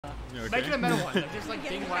Okay. Make it a metal one. Just like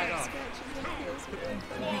ding right off.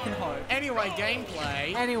 You can hope. Anyway,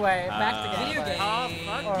 gameplay. Anyway, back to Video gameplay. Oh,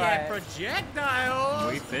 fuck yeah,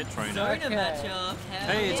 projectiles. We fit trainer. Zona Okay. matchup.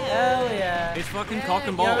 Hey, it's Hell yeah. It's fucking Yeah, cock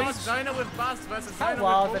and yo, balls. it's Zona with bust versus How Zona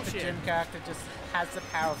wild with that the bullshit. gym character just has the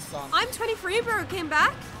power of sun. I'm 23, bro. Came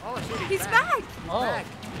back. Oh shit, He's back. Oh, back.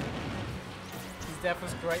 his death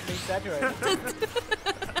was greatly exaggerated.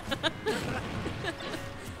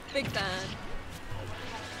 Big fan.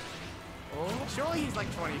 Oh, surely he's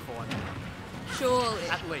like 24 now. Surely.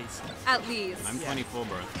 At least. At least. I'm 24,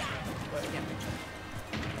 bro. But,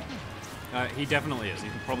 yeah. He definitely is.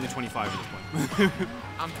 He's probably 25 at this point.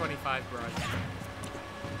 I'm 25, bro.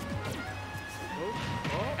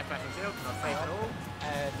 Oh, F-Fashion Shield, not safe at all.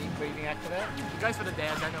 Deep breathing activate. He goes for the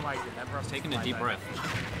dash, I don't know why he did that, bro. He's taking a deep breath.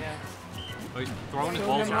 Yeah. Oh, he's throwing his Still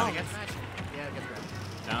balls in around. wrong. Gets match. Yeah, gets match.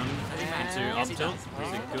 Down Yes, into up he tilt. does.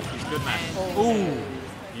 He's good man. Oh. Ooh,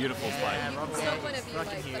 beautiful Yeah, spike. Rob's It's not one of you, fucking like,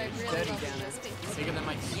 but I huge. really Dirty love down. this picture. Bigger than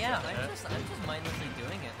my Yeah, I'm just mindlessly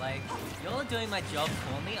doing it. Like, you're doing my job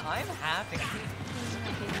for me. I'm happy.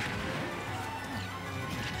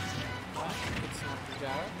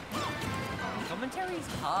 Commentary is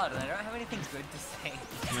hard, and I don't have anything good to say.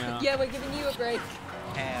 Yeah, we're giving you a break.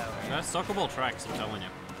 Hell. That's soccer ball tracks, I'm telling you.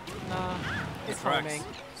 Nah, it's Tracks. homing.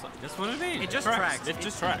 That's what it means. It just tracks. It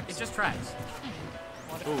just tracks. It just tracks.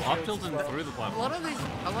 Ooh, up tilt and through the A platform. lot of these.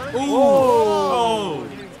 Oh!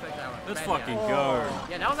 Didn't expect that one. Let's Bad fucking down. go.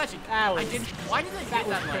 Yeah, that was actually. That was- I didn't. Why did they that get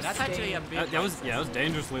that was low? That's actually a pristine. bit. That was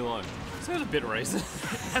dangerously low. So it's a bit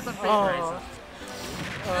racist. That's a bit Oh.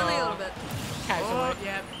 racist. Only a little bit. Casually. Oh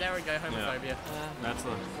yeah, there we go. Homophobia. That's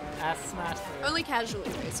the. Ass smash through. Only casually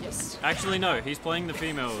racist. Actually, no. He's playing the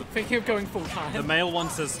female. Thinking of going full time. The male one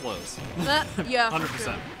says slurs. Yeah.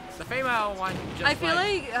 100%. The female one just. I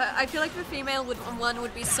feel like the female one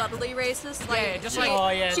would be subtly racist. Like, Yeah, just she, like- Oh,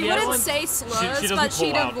 yeah, she the other wouldn't one- say slurs, doesn't but call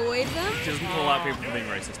she'd out. avoid them. She doesn't call out people for being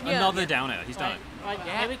racist. Yeah. Another down air. He's done it. Like,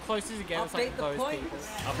 maybe closest you get is like Update the those point. people.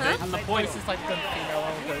 Updating the point. Closest like the female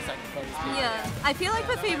one goes like those people. Yeah, I feel like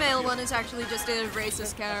the female one is actually just a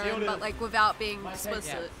racist Karen, but like without being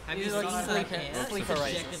explicit. Have You you like seen sleeper- Sleeper? sleeper It's racist.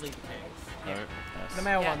 objectively the case. No. The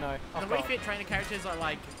male Yeah. one, no. The Wii Fit trainer characters are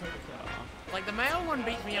like the male one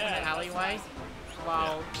beats me up in the alleyway,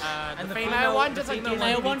 while the female one just like The gives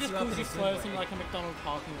male me one just pulls you slurs in like a McDonald's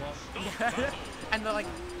parking lot. and the like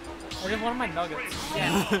I just want my nuggets.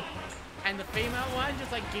 yeah, and the female one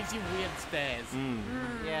just like gives you weird stares.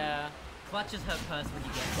 Yeah. Clutches her purse when you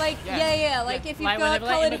get it. Like, Yeah. yeah, like if you've Like, got whenever,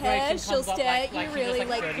 like, coloured immigration hair, she'll comes up, stare like- at like, you she really just,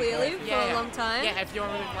 like, like 30 clearly close. for a long time. Yeah, if you're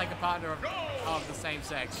with like a partner of the same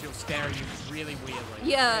sex, she'll stare at you really weirdly.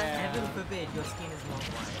 Yeah. Heaven forbid your skin is not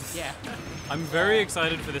white. Yeah. I'm very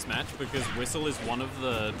excited for this match because Whissle is one of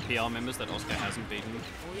the PR members that Oscar hasn't beaten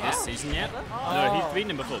this season yet. No, he's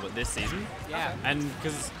beaten him before, but this season. Yeah. And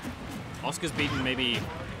because Oscar's beaten maybe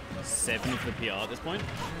 7 of the PR at this point. So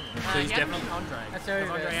he's he hasn't definitely. beaten Andre. That's Because very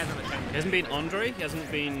Andre good. hasn't attacked. He hasn't been Andre, he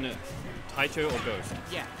hasn't been Taicho or Ghost.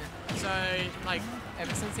 Yeah. So like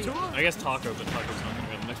Ever since he... I guess Taco, but Taco's not going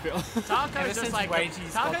to win the next PR. Taco's Ever just since like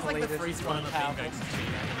Reggie's Taco's got like the deleted, free he's spawn of gone the powerful.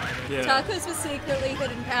 Bingo. Yeah. Tacos was secretly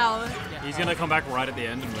hidden power. He's going to come back right at the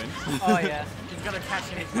end and win. Oh yeah. He's gonna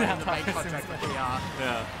cash in his way in the main contract with PR.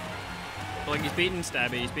 Yeah. But like he's beaten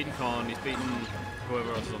Stabby, he's beaten Con, he's beaten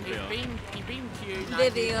whoever else is on He's PR. been Q, Nike.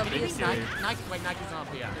 Vivian. He beat Q. Nike. Wait, Nike's not on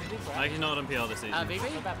PR. Like he's not on PR this season.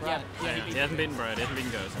 Vivi? about Yeah, Brad? yeah, He hasn't beaten Brad, he hasn't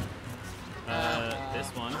beaten Ghost. This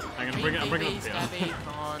one. I'm bringing up Vivi, the PR. Stabby,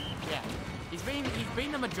 Con. Yeah. He's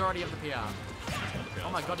been the majority of the PR. Oh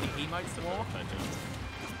my god, the emotes war.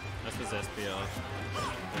 That's his SPR.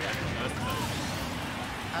 Yeah.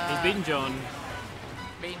 He's beaten John,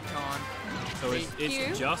 Beaten Con. so it's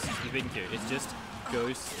Q? just he's beaten Q. It's just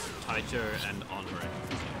Ghost, Taicho, and Andre.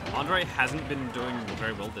 Andre hasn't been doing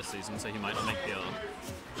very well this season, so he might not make PR.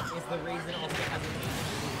 Is the reason Oscar hasn't been.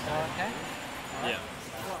 Okay. Yeah,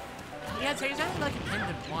 Yeah, so he's only like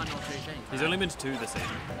attended 1 or 2 things. he's only been to 2 this season.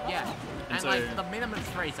 Yeah. And And so- like the minimum's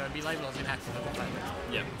 3, so it'd be labeled as an accidental failure.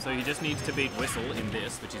 Yeah, so he just needs to beat Whissle in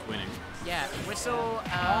this, which he's winning. Yeah, Whissle,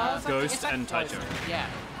 Ghost and Taicho. yeah.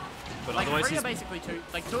 But Like otherwise 3 he's, are basically 2,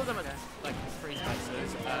 like 2 of them are like 3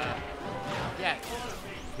 spaces. Yeah.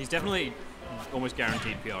 he's definitely almost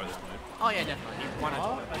guaranteed PR at this point. Oh yeah, definitely. He's 1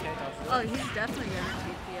 Oh, or 2. okay, that's Oh, he's definitely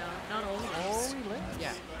guaranteed PR. Not all of us.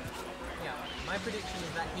 Yeah. Yeah, my prediction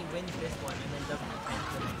is that he wins this one and then doesn't attend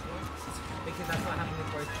the next one. Because that's what happened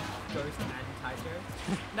with both Ghost and Taicho.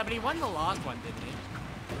 No, but he won the last one, didn't he?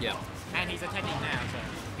 Yeah. And he's attending now, so.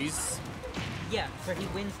 He's, Yeah, so he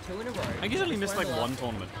wins 2 in a row. I think he's only missed like Won the 1 last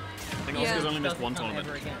tournament. I think Yeah. Oscar's only missed doesn't 1 come tournament.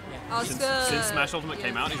 ever again. Yeah. Oscar. Since Smash Ultimate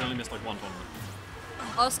came yeah. out, he's only missed like 1 tournament.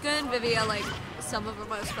 Oscar and Vivi are like some of the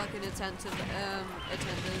most fucking attentive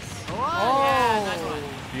attenders. Oh, yeah, nice one.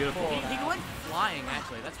 Beautiful. He went flying,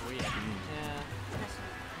 actually. That's weird. Yeah.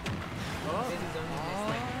 This is only missed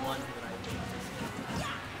like one that I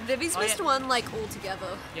think. Vivi's missed one like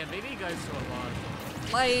altogether. Yeah, Vivi goes to a lot.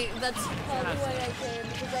 Like that's probably why I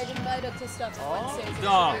came because I invited her to stuff at one stage.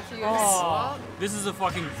 Oh. Oh. This is a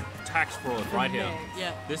fucking tax fraud right here.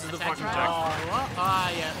 Yeah. This is the Tax fucking write- tax fraud.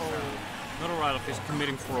 Ah, yeah. Not a write-off, he's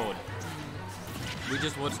committing fraud. We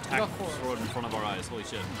just watched tax fraud in front of our eyes. Holy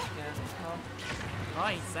shit. Oh,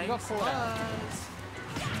 he saved got four out. us.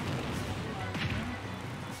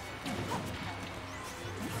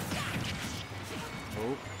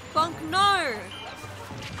 Oh. Bonk, no!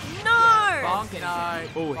 No! Bonk, no.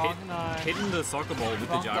 Oh, Bonk, no. hitting the soccer ball with the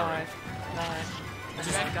Bonk, gyro. no.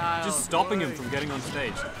 Projectiles. Just stopping him from getting on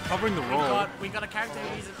stage. Covering the roll. We got a character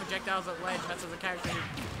who uses projectiles at ledge versus a character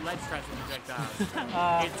who ledge traps with projectiles.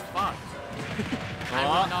 It's fucked.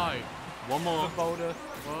 I would know. One more. Boulder.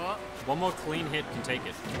 What? One more clean hit can take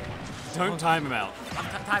it. Don't time him out.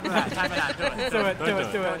 Time it out, time it out, do it. Do it, do Don't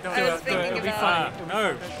it, do it. I was thinking It'll be about funny.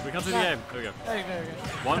 No, we can't do the game. There we go. There you go.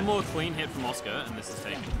 One more clean hit from Oscar, and this is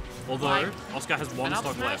taken. Although, Like, Oscar has one And up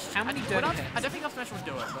stock smash? left. How many I dirty don't- hits? I don't think up smash would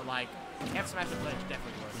do it, but like, F smash at ledge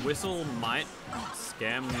definitely would. Whissle might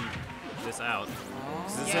scam this out.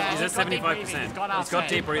 He's Yeah, at he's got deep 75%. breathing, He's got got Arsene.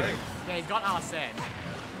 deep breathing. Yeah, he's got Arsene.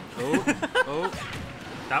 Oh.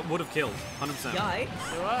 That would have killed. 100%. Yikes.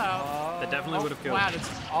 Wow. That definitely would have killed. Wow, that's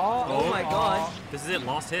Oh my god. This is it,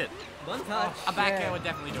 last hit. One touch. a back air would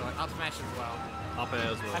definitely do it. Up smash as well. Up air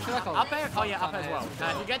as well. I feel like Up air? Oh yeah, up as well.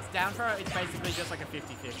 If he gets down throw, it's basically just like a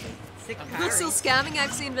 50-50. Sick We're parry. still scamming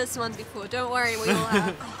Axiom this one before. Don't worry, we all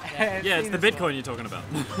have. Yeah, it's the Bitcoin you're talking about.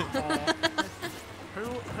 Who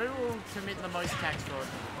will commit the most tax fraud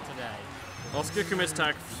today? Oscar commits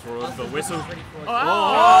tax fraud, but Whissle.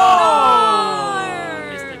 Oh!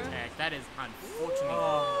 Mr. Tech, that is unfortunate.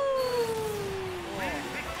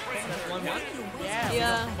 Yeah.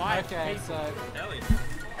 Yeah. Five Okay, people. so.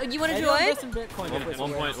 Oh, you want to Everyone join? gets some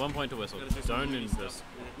Bitcoin. One point to Whissle. Don't invest.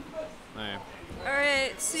 No.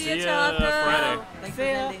 Alright, see See you, ya Taco. Friday. Thanks See for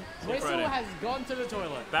ya. attending. Whissle Friday. has gone to the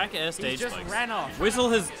toilet. Back air He stage just spikes. ran off. Whissle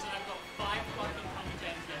has.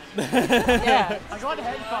 Yeah, I got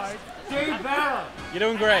headphones. Do better. You're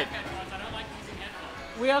doing great.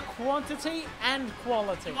 we are quantity and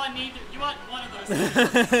quality. You want one of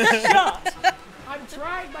those. Shut! I'm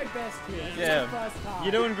trying my best here. It's Yeah. my first time.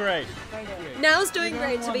 You're doing great. Thank you. Now's doing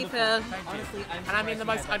great, to be fair. Honestly, And I'm in the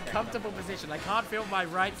most uncomfortable position. I can't feel my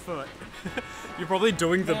right foot. You're probably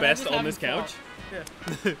doing the Man, best I'm on this having couch.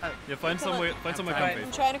 Yeah, find somewhere comfy.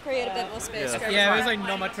 I'm trying to create a bit more space. Yeah. for Yeah, there's everyone. like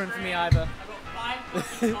not much room for me either.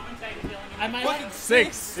 Am I like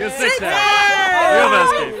 6. You're 6 now. Real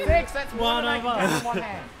Vasky. 6, that's one of us? One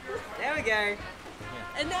hand. There we go.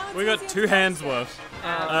 And now it's We got easier 2 to hands worth.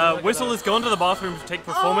 Whissle has gone to the bathroom to take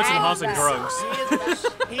performance enhancing drugs.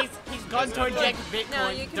 He's gone to inject No,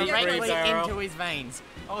 you Bitcoin can directly barrel. into his veins.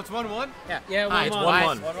 Oh, it's 1-1? Yeah. Yeah, Ah, it's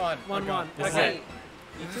 1-1. 1-1. This is Okay. it.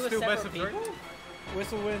 You Is two this are still best separate of 3? people?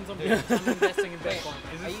 Whistle wins. I'm investing in Bitcoin.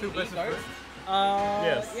 Is Are this you still best of 3? egos?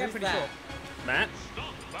 Yes. Yeah, Who's pretty that? sure. Matt?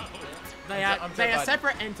 They are I'm they Joe are Biden.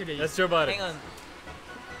 separate entities. That's Joe Biden. Hang on.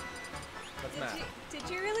 That's Matt. Did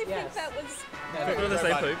you really Yes. think that was... We're the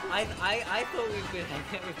same poop. I thought we've been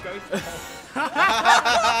with Ghost.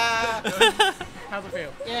 How's it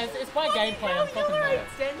feel? Yeah, it's by gameplay. I'm fucking mad.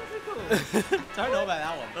 Identical. Don't know about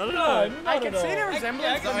that one. I don't know. I can see the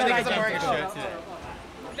resemblance. I but think I it's a wearing a don't. shirt today.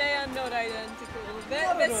 They are not identical.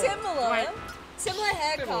 They're similar. Wait. Similar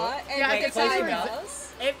haircut and Yeah, I like can see the eyebrows.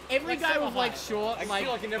 Every guy with like short, I like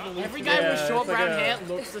feel like it never looks every the guy same. with Yeah, short it's like brown a- hair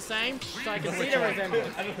looks the same, so I can see the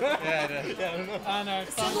resemblance. I know.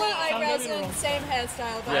 Similar eyebrows and same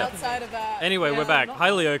hairstyle, but Yeah. outside of that. Anyway, yeah. we're back. Hi,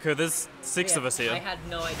 Lyoko. There's 6 of us I here. had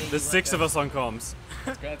no idea. There's 6 of us on comms.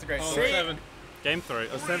 That's a great Oh, story. 7. Game 3.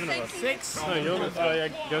 Or 7 of us. 6 No, you're not. Oh, yeah,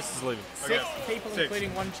 Ghost is leaving. people,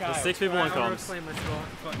 including one child. There's 6 people on comms.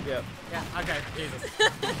 Yeah. Yeah. Okay. Jesus.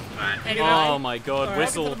 Oh my god, Oh,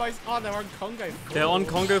 Whissle. they're on Congo. They're on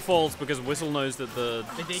Congo Falls because Whissle knows that the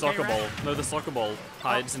DK soccer rack? ball, no, the soccer ball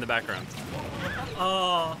hides in the background.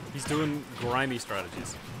 Oh, he's doing grimy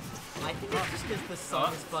strategies. I think it's just because the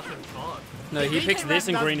sun is fucking hot. No, he DK picks this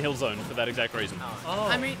in rack Green Hill Zone for that exact reason. Oh,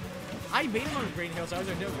 I mean, I beat him on Green Hill, so I was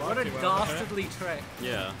doing what a dastardly trick.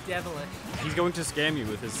 Yeah, Devilish. he's going to scam you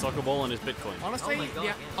with his soccer ball and his Bitcoin. Honestly, Oh my God, yeah.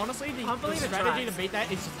 yeah. Honestly, the Can't believe it strategy to tracks. beat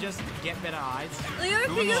that is to just get better eyes.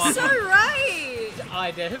 Lyoko, you're so right.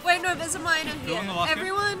 I did. Wait, no, there's a minor here. on the last game?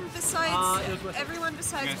 Everyone besides it was Whissle. everyone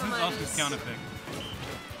besides the Oscar's minors. counter pick.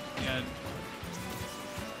 Yeah.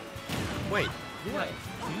 Wait, Wait.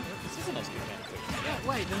 This is an Oscar counterpick. Yeah,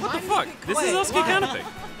 wait, then What the why fuck? This is Oscar counterpick.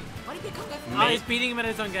 Why did he pick up that? Oh, he's beating him at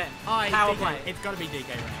his own game. Oh, it's Power DK. play. It's got to be DK.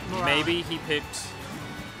 Right? Maybe he picked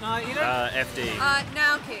No, you don't. FD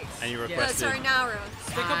Now kicks. and you No, requested. sorry, now Rose.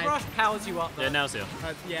 Sticker brush powers you up. Though. Yeah, now's here.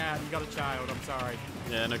 Yeah, you got a child. I'm sorry.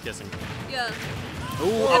 Yeah, no kissing. Yeah.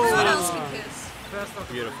 Ooh, Everyone else can kiss. First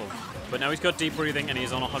off, beautiful. But now he's got deep breathing and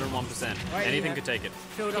he's on 101%. Wait, Anything yeah. could take it.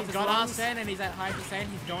 filled up He's his got lungs. Arsene and he's at high percent.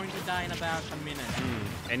 He's going to die in about a minute.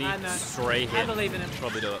 Any I know. stray I hit believe in him.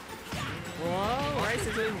 probably do it. Whoa! Race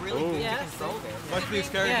is doing really good Yeah. to control this. Most of these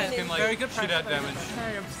Yeah, characters can very like good shoot out practice. damage.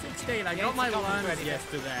 Hey, I'm 16. I got my lungs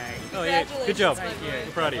yesterday. Oh yeah, good job. Congratulations, my I'm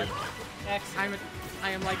boy. proud of you. I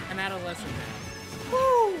am like an adolescent now.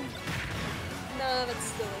 Woo! No, that's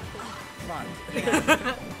still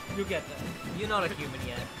But You get that. You're not a human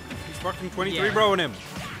yet. He's fucking 23 Yeah. bro in him.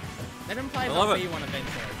 let him play I the love it. B1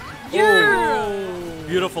 eventually. Oh,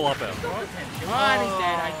 beautiful up air. Oh, and he's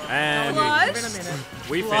dead. And Flush? Give it a minute.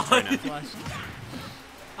 we fit right now. Flush.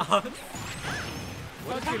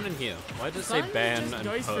 What's happening in here? Why does it say Sun ban just and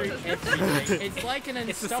goes purge? through everything. It's like an the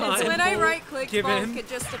unstoppable. sign. When I ball. right clicked, Give Bulk, in. it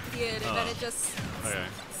just appeared and then it just Okay.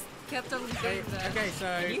 kept on being there. Okay, Can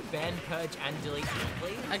so you ban, purge, and delete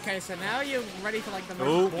quickly? okay, so now you're ready for like the most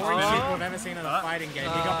Ooh. boring shit we've ever seen in a fighting game.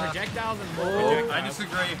 You got projectiles and more I projectiles.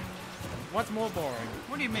 disagree. What's more boring?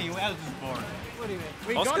 What do you mean? How is this boring? What do you mean?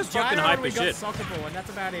 We Oscar's got fucking gyro hype and we as got shit. soccer ball, and that's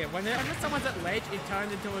about it. Whenever someone's at ledge, it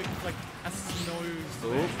turns into a snooze.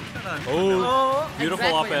 Ooh. Oh, beautiful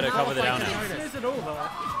Exactly, up air to and cover the now down it's air. like It is at all though.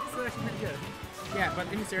 It's actually pretty good. Yeah, but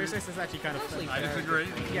in seriousness, it's actually kind of fun. I disagree.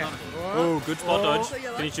 Yeah. Oh, good spot dodge. So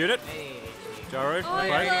you're Can you like- shoot it? Hey. Gyro? Oh, Right?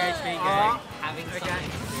 yeah. ADHD game. Having something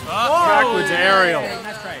to do. Backwards aerial. Yeah,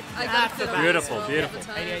 that's great. I got to Beautiful, well beautiful. all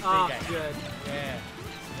the time. ADHD game. Good. Yeah.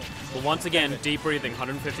 But once again, deep breathing,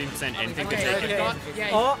 115%. Anything can Okay, take he's it. got, yeah,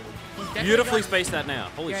 Oh, he's definitely Beautifully got, spaced that now.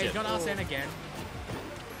 Holy yeah, shit. he's got Arsene again.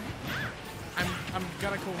 I'm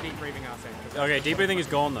gonna call deep breathing Arsene. Okay, deep breathing is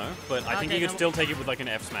gone though, but I think Okay, you could now- still take it with like an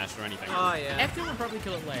F smash or anything. oh yeah. F2 would probably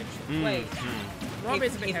kill at ledge. Wait, Rob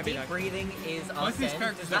is a bit if heavy deep though. breathing is Most of these Arsene,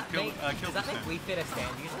 characters does that have killed- make, killed does that the make stand. we fit a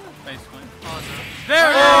stand user? Basically.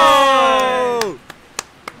 Oh!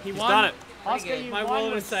 He He's won. done it. Oscar, you My won wallet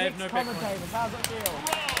with was saved, 6 no Bitcoin. commentators. How's it feel?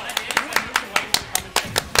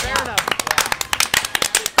 Fair enough.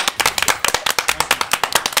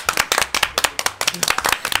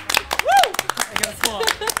 I got a slot.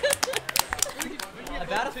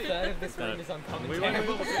 About a third of this room is on commentary.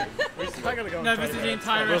 I gotta go. No, this is the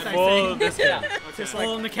entire Before SAC. this game. Just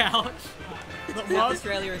All on the couch.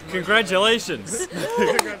 Australia is Congratulations. Congratulations!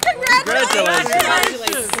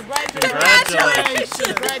 Congratulations. Congratulations!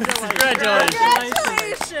 Congratulations.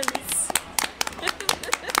 Congratulations!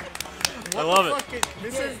 I love it.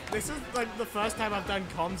 This is like the first time I've done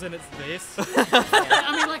comms and it's this.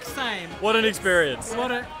 I mean, like, same. What an experience.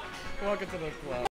 What a. Welcome to the club.